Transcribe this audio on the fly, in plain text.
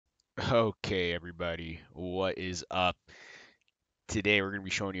Okay, everybody, what is up? Today we're going to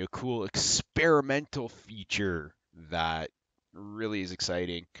be showing you a cool experimental feature that really is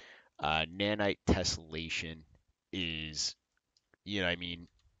exciting. Nanite tessellation is,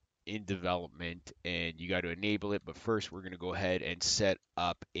 in development and you got to enable it. But first, we're going to go ahead and set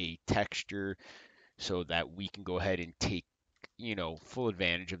up a texture so that we can go ahead and take full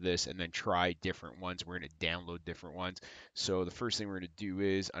advantage of this and then try different ones. We're going to download different ones. So the first thing we're going to do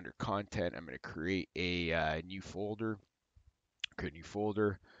is under content, I'm going to create a new folder. Create a new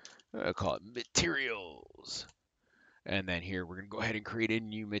folder. Call it materials. And then here we're going to go ahead and create a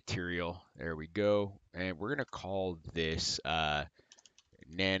new material. There we go. And we're going to call this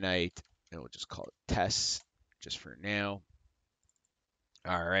nanite. And we'll just call it test just for now.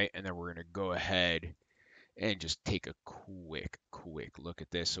 All right. And then we're going to go ahead and just take a quick look at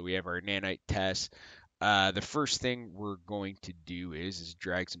this. So we have our nanite test. The first thing we're going to do is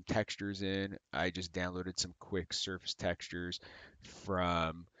drag some textures in. I just downloaded some quick surface textures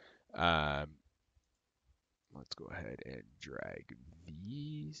from, um, let's go ahead and drag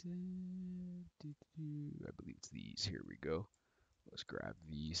these in. I believe it's these. Here we go. Let's grab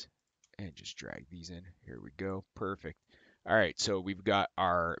these and just drag these in. Here we go. Perfect. All right, so we've got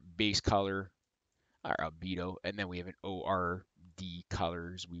our base color, our albedo, and then we have an ORD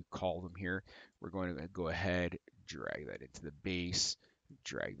colors, we call them here. We're going to go ahead, drag that into the base,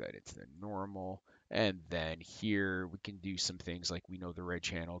 drag that into the normal, and then here we can do some things like we know the red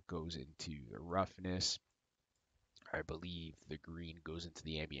channel goes into the roughness. I believe the green goes into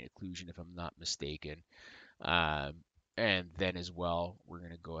the ambient occlusion, if I'm not mistaken. Um, and then as well, we're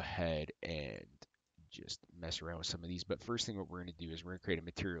going to go ahead and just mess around with some of these. But first thing what we're going to do is we're going to create a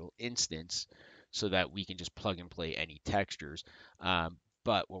material instance so that we can just plug and play any textures.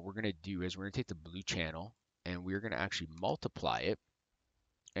 But what we're going to do is we're going to take the blue channel and we're going to actually multiply it.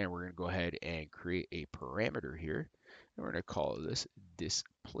 And we're going to go ahead and create a parameter here. And we're going to call this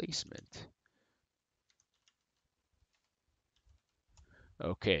displacement.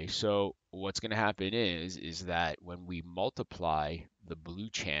 Okay, so what's going to happen is that when we multiply the blue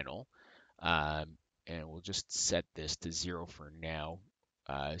channel, and we'll just set this to 0 for now,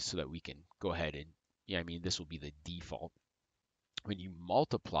 so that we can go ahead and, this will be the default. When you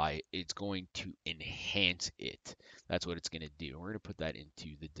multiply it, it's going to enhance it. That's what it's going to do. We're going to put that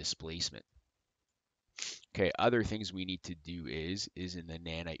into the displacement. Okay, other things we need to do is in the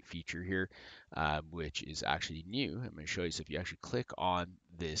nanite feature here, which is actually new. I'm going to show you. So if you actually click on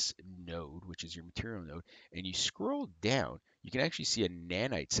this node, which is your material node, and you scroll down, you can actually see a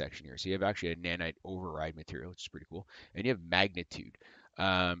nanite section here. So you have actually a nanite override material, which is pretty cool, and you have magnitude.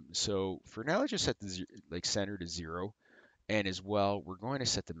 So for now, let's just set the center to 0, and as well, we're going to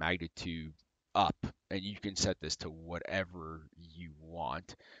set the magnitude up, and you can set this to whatever you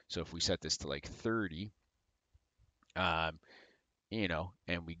want. So if we set this to like 30, um,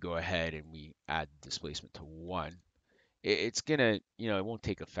 and we go ahead and we add displacement to 1, it's gonna, it won't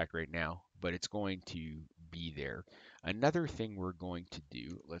take effect right now, but it's going to be there. Another thing we're going to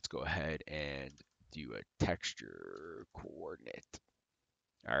do, let's go ahead and do a texture coordinate.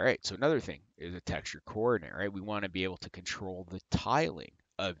 All right, so another thing is a texture coordinate, right? We want to be able to control the tiling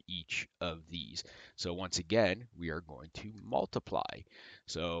of each of these. So once again, we are going to multiply.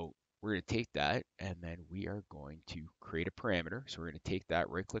 So we're going to take that and then we are going to create a parameter. So we're going to take that,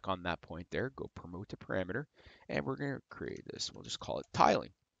 right click on that point there, go promote to parameter, and we're going to create this. We'll just call it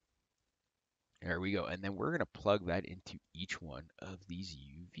tiling. There we go. And then we're going to plug that into each one of these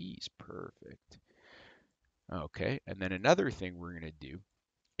UVs. Perfect. Okay, and then another thing we're going to do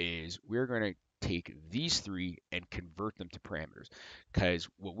is we're going to take these 3 and convert them to parameters, because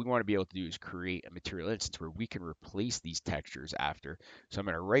what we want to be able to do is create a material instance where we can replace these textures after. So I'm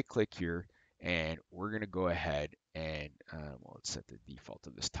going to right click here and we're going to go ahead and well, let's set the default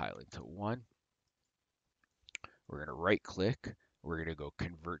of this tiling to 1. We're going to right click, we're going to go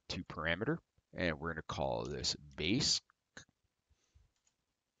convert to parameter, and we're going to call this base.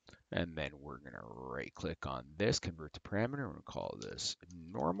 And then we're going to right click on this, convert to parameter, we're going to call this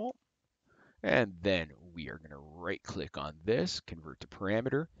normal. And then we are going to right click on this, convert to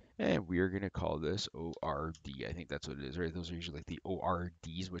parameter, and we are going to call this ORD. I think that's what it is, right? Those are usually like the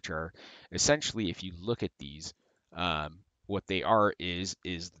ORDs, which are essentially, if you look at these, what they are is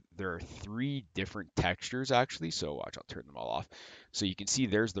there are 3 different textures actually. So watch, I'll turn them all off. So you can see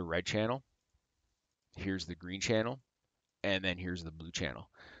there's the red channel, here's the green channel, and then here's the blue channel.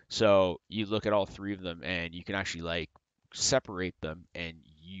 So you look at all 3 of them and you can actually like separate them and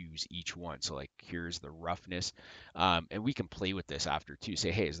use each one. So like here's the roughness, and we can play with this after too.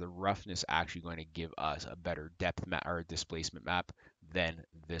 Say, hey, is the roughness actually going to give us a better depth map or displacement map then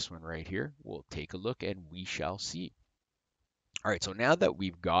this one right here, we'll take a look and we shall see. All right, so now that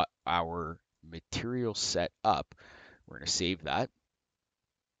we've got our material set up, we're going to save that,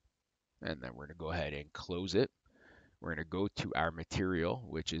 and then we're going to go ahead and close it. We're going to go to our material,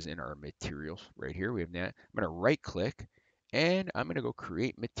 which is in our materials right here. We have that. I'm going to right click and I'm going to go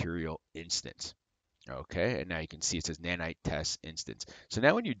create material instance. Okay, and now you can see it says Nanite test instance. So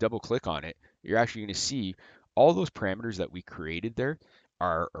now when you double click on it, you're actually going to see all those parameters that we created there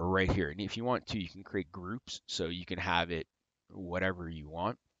are right here. And if you want to, you can create groups so you can have it whatever you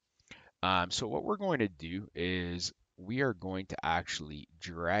want. So what we're going to do is we are going to actually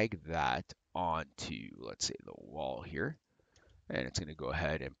drag that onto, let's say, the wall here. And it's going to go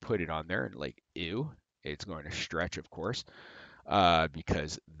ahead and put it on there. And like, ew, it's going to stretch, of course,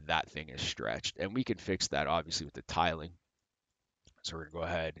 because that thing is stretched. And we can fix that, obviously, with the tiling. So we're going to go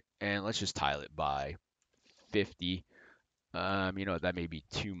ahead and let's just tile it by 50. That may be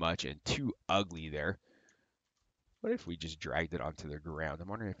too much and too ugly there. What if we just dragged it onto the ground? I'm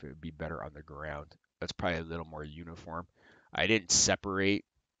wondering if it would be better on the ground. That's probably a little more uniform. I didn't separate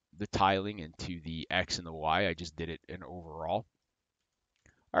the tiling into the X and the Y. I just did it in overall.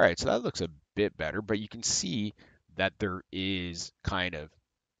 All right, so that looks a bit better, but you can see that there is kind of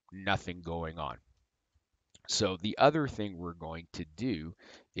nothing going on. So the other thing we're going to do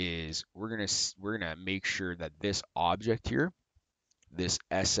is we're gonna make sure that this object here, this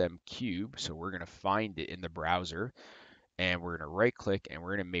SM cube, so we're gonna find it in the browser and we're going to right click and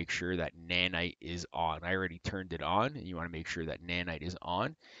we're going to make sure that Nanite is on. I already turned it on and you want to make sure that Nanite is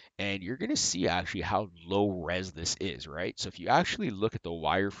on, and you're going to see actually how low res this is, right? So if you actually look at the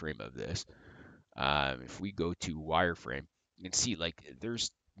wireframe of this, if we go to wireframe, you can see like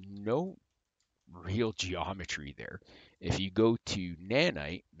there's no real geometry there. If you go to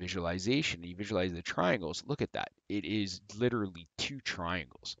Nanite visualization, you visualize the triangles, look at that. It is literally two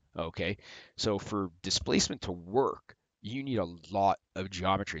triangles, okay? So for displacement to work, you need a lot of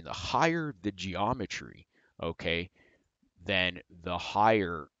geometry. The higher the geometry, okay, then the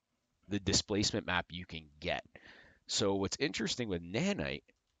higher the displacement map you can get. So what's interesting with Nanite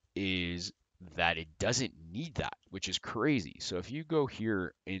is that it doesn't need that, which is crazy. So if you go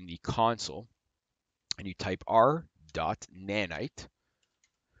here in the console, and you type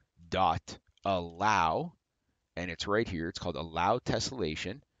r.nanite.allow, and it's right here. It's called allow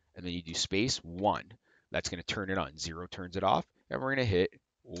tessellation, and then you do space 1. That's going to turn it on. 0 turns it off, and we're going to hit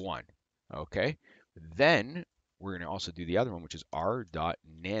 1. Okay. Then we're going to also do the other one, which is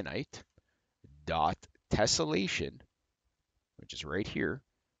r.nanite.tessellation, which is right here,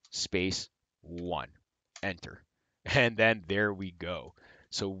 space 1. Enter. And then there we go.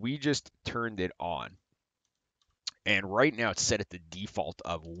 So we just turned it on. And right now it's set at the default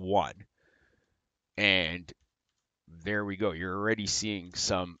of 1. And there we go. You're already seeing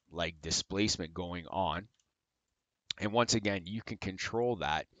some like displacement going on. And once again, you can control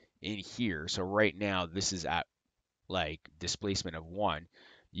that in here. So right now this is at like displacement of 1.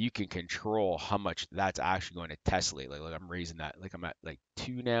 You can control how much that's actually going to tessellate. Like I'm raising that, like I'm at like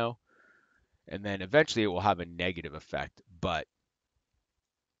 2 now. And then eventually it will have a negative effect. But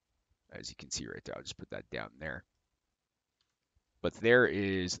as you can see right there, I'll just put that down there. But there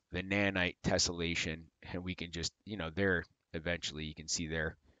is the nanite tessellation, and we can just, there eventually you can see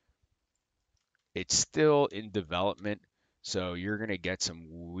there. It's still in development, so you're going to get some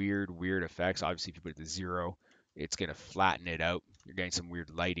weird effects. Obviously, if you put it to 0, it's going to flatten it out. You're getting some weird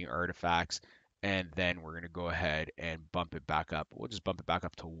lighting artifacts, and then we're going to go ahead and bump it back up. We'll just bump it back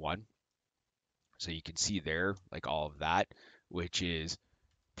up to 1. So you can see there, like all of that, which is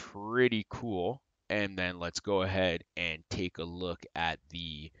pretty cool. And then let's go ahead and take a look at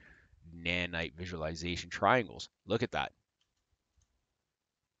the nanite visualization triangles. Look at that.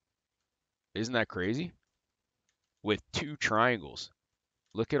 Isn't that crazy? With 2 triangles.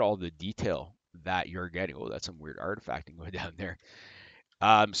 Look at all the detail that you're getting. Oh, that's some weird artifacting going down there.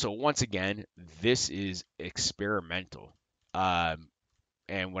 So once again, this is experimental. And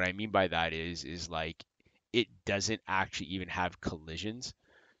what I mean by that is like it doesn't actually even have collisions.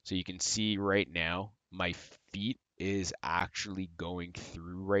 So you can see right now, my feet is actually going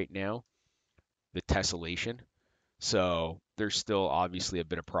through right now the tessellation. So there's still obviously a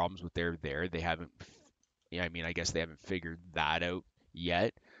bit of problems with there. They haven't, I guess they haven't figured that out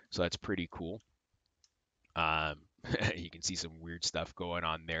yet. So that's pretty cool. You can see some weird stuff going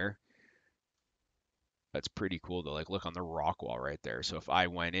on there. That's pretty cool to like look on the rock wall right there. So if I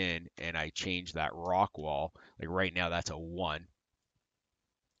went in and I changed that rock wall, like right now that's a 1.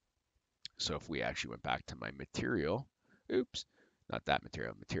 So if we actually went back to my material, oops, not that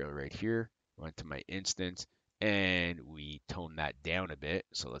material right here, went to my instance, and we tone that down a bit.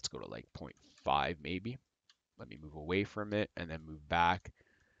 So let's go to like 0.5 maybe. Let me move away from it and then move back.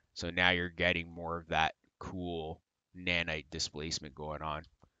 So now you're getting more of that cool nanite displacement going on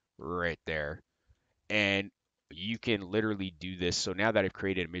right there. And you can literally do this. So now that I've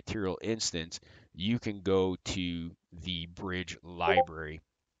created a material instance, you can go to the bridge library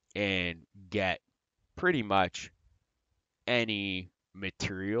and get pretty much any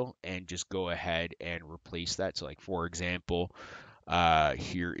material and just go ahead and replace that. So like for example,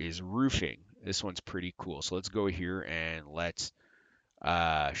 here is roofing. This one's pretty cool. So let's go here and let's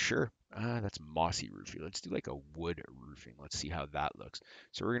sure. That's mossy roofing. Let's do like a wood roofing. Let's see how that looks.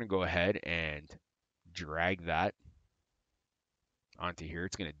 So we're gonna go ahead and drag that onto here.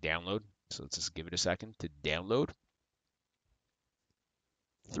 It's gonna download. So let's just give it a second to download.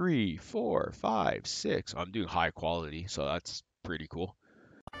 3, 4, 5, 6. I'm doing high quality, so that's pretty cool.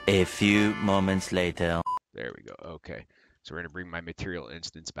 A few moments later. There we go. Okay. So we're gonna bring my material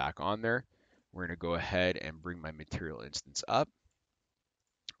instance back on there. We're gonna go ahead and bring my material instance up.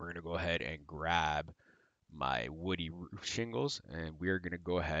 We're gonna go ahead and grab my woody roof shingles, and we are going to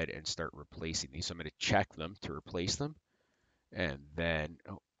go ahead and start replacing these. So I'm going to check them to replace them, and then,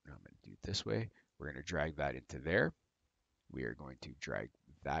 oh, no, I'm going to do it this way. We're going to drag that into there. We are going to drag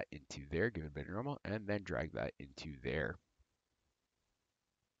that into there, give it a bit of normal, and then drag that into there.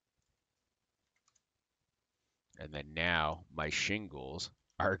 And then now my shingles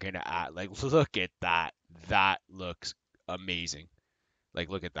are going to add, like, look at that. That looks amazing. Like,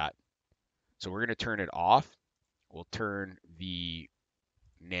 look at that. So we're going to turn it off. We'll turn the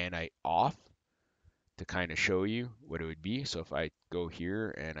nanite off to kind of show you what it would be. So if I go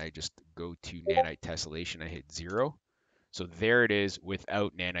here and I just go to nanite tessellation, I hit 0. So there it is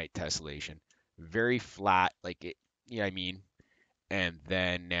without nanite tessellation. Very flat, like it, you know what I mean? And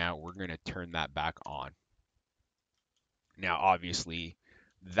then now we're going to turn that back on. Now, obviously,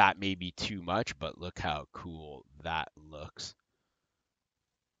 that may be too much, but look how cool that looks.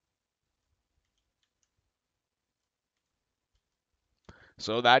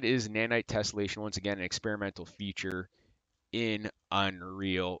 So that is nanite tessellation. Once again, an experimental feature in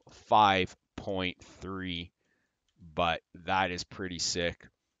Unreal 5.3. But that is pretty sick.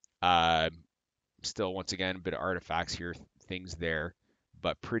 Still, once again, a bit of artifacts here, things there,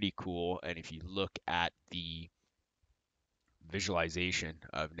 but pretty cool. And if you look at the visualization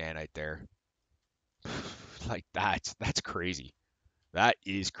of Nanite there, like that's crazy. That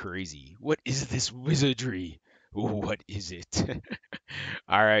is crazy. What is this wizardry? What is it?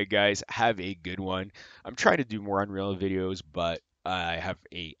 All right, guys, have a good one. I'm trying to do more Unreal videos, but I have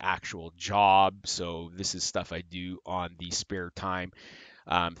a actual job, so this is stuff I do on the spare time.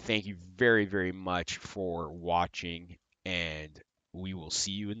 Thank you very, very much for watching, and we will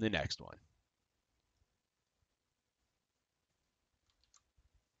see you in the next one.